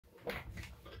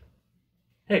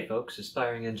Hey folks,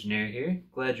 Aspiring Engineer here.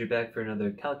 Glad you're back for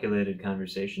another calculated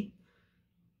conversation.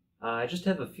 I just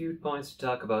have a few points to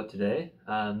talk about today.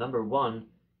 Number one,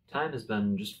 time has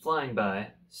been just flying by,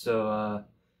 so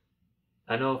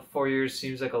I know 4 years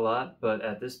seems like a lot, but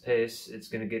at this pace, it's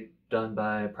going to get done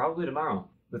by probably tomorrow.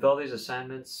 With all these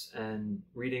assignments and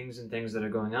readings and things that are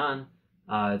going on,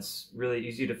 it's really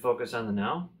easy to focus on the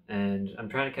now, and I'm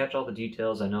trying to catch all the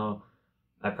details. I know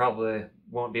I probably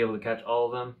won't be able to catch all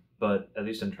of them, but at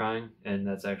least I'm trying, and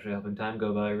that's actually helping time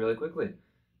go by really quickly.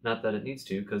 Not that it needs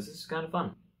to, because this is kind of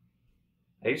fun.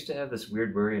 I used to have this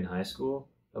weird worry in high school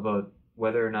about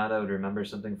whether or not I would remember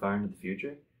something far into the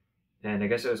future, and I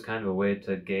guess it was kind of a way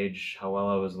to gauge how well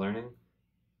I was learning.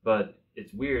 But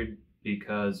it's weird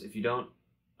because if you don't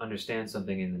understand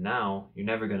something in the now, you're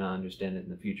never going to understand it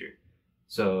in the future.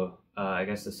 So I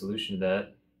guess the solution to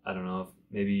that, I don't know if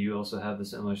maybe you also have the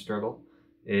similar struggle,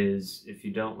 is if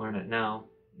you don't learn it now,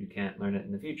 you can't learn it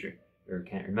in the future, or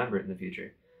can't remember it in the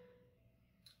future.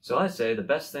 So I say the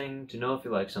best thing to know if you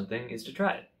like something is to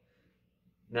try it.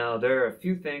 Now, there are a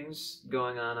few things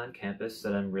going on campus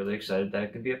that I'm really excited that I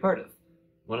can be a part of.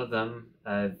 One of them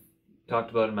I've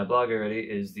talked about in my blog already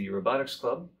is the Robotics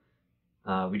Club.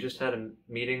 We just had a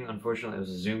meeting. Unfortunately, it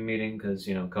was a Zoom meeting because,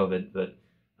 COVID, but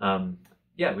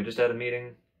yeah, we just had a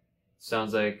meeting.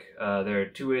 Sounds like there are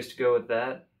two ways to go with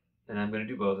that, and I'm going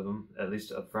to do both of them, at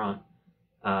least up front.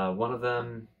 One of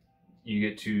them, you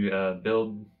get to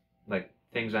build like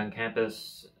things on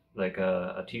campus, like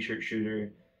a t-shirt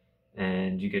shooter,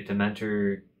 and you get to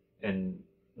mentor and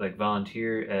like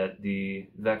volunteer at the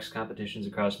VEX competitions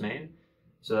across Maine.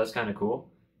 So that's kind of cool.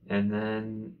 And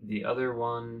then the other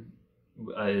one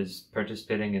is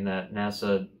participating in that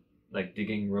NASA like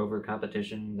digging rover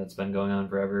competition that's been going on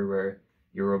forever, where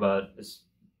your robot is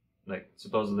like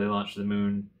supposedly launched to the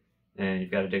moon and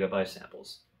you've got to dig up ice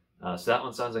samples. So that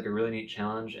one sounds like a really neat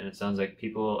challenge, and it sounds like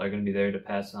people are going to be there to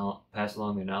pass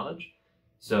along their knowledge.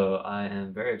 So I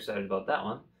am very excited about that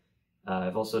one.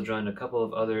 I've also joined a couple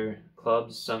of other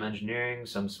clubs, some engineering,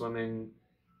 some swimming,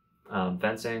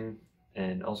 fencing,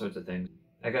 and all sorts of things.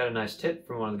 I got a nice tip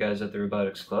from one of the guys at the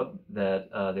Robotics Club that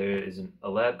there is a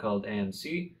lab called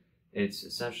AMC. It's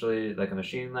essentially like a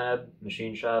machine lab,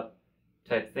 machine shop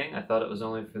type thing. I thought it was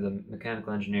only for the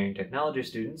mechanical engineering technology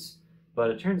students, but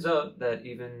it turns out that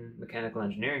even mechanical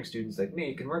engineering students like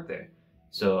me can work there.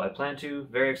 So I plan to,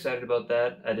 very excited about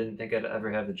that. I didn't think I'd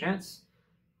ever have the chance.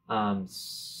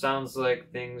 Sounds like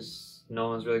no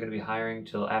one's really going to be hiring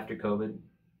till after COVID,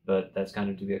 but that's kind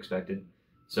of to be expected.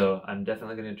 So I'm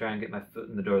definitely going to try and get my foot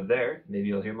in the door there. Maybe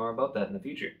you'll hear more about that in the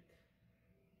future.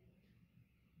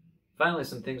 Finally,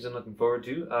 some things I'm looking forward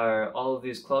to are all of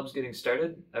these clubs getting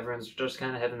started. Everyone's just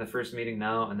kind of having the first meeting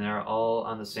now, and they're all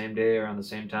on the same day or on the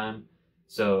same time.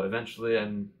 So eventually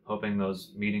I'm hoping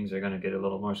those meetings are going to get a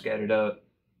little more scattered out.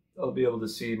 I'll be able to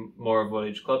see more of what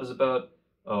each club is about.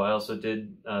 Oh, I also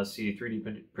did see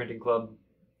 3D Printing Club.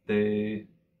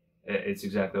 It's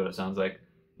exactly what it sounds like.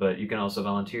 But you can also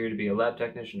volunteer to be a lab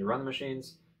technician to run the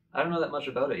machines. I don't know that much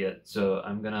about it yet, so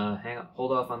I'm going to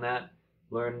hold off on that,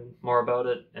 learn more about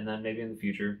it, and then maybe in the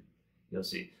future, you'll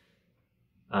see.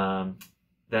 Then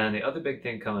the other big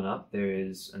thing coming up, there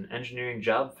is an engineering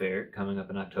job fair coming up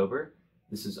in October.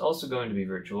 This is also going to be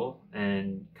virtual,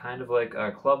 and kind of like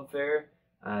our club fair,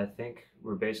 I think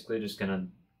we're basically just going to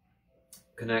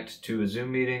connect to a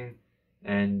Zoom meeting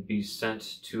and be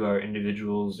sent to our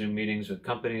individual Zoom meetings with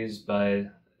companies by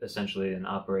essentially an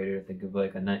operator. Think of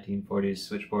like a 1940s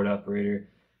switchboard operator.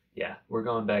 Yeah, we're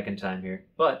going back in time here.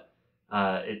 But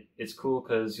it's cool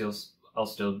because I'll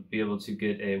still be able to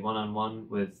get a one-on-one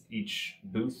with each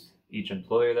booth, each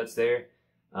employer that's there,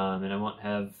 and I won't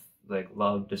have like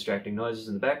loud distracting noises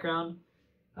in the background.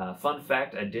 Fun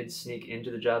fact, I did sneak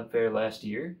into the job fair last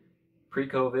year,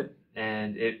 pre-COVID,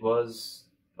 and it was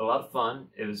a lot of fun.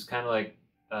 It was kind of like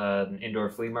an indoor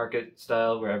flea market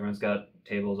style where everyone's got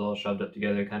tables all shoved up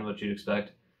together, kind of what you'd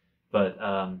expect. But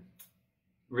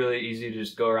really easy to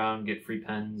just go around, get free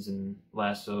pens and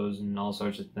lassos and all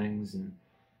sorts of things. And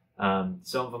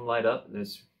some of them light up.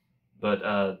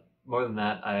 But more than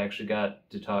that, I actually got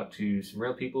to talk to some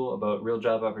real people about real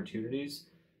job opportunities.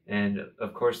 And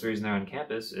of course, the reason they're on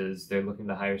campus is they're looking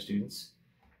to hire students.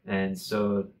 And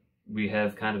so we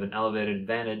have kind of an elevated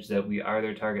advantage that we are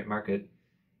their target market.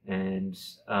 And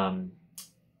I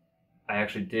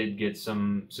actually did get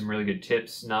some really good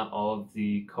tips. Not all of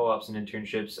the co-ops and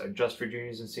internships are just for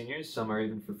juniors and seniors. Some are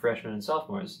even for freshmen and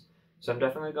sophomores. So I'm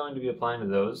definitely going to be applying to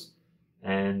those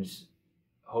and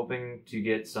hoping to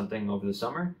get something over the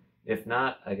summer. If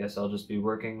not, I guess I'll just be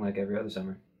working like every other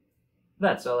summer.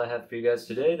 That's all I have for you guys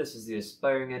today. This is the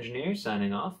Aspiring Engineer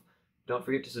signing off. Don't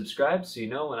forget to subscribe so you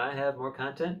know when I have more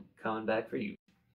content coming back for you.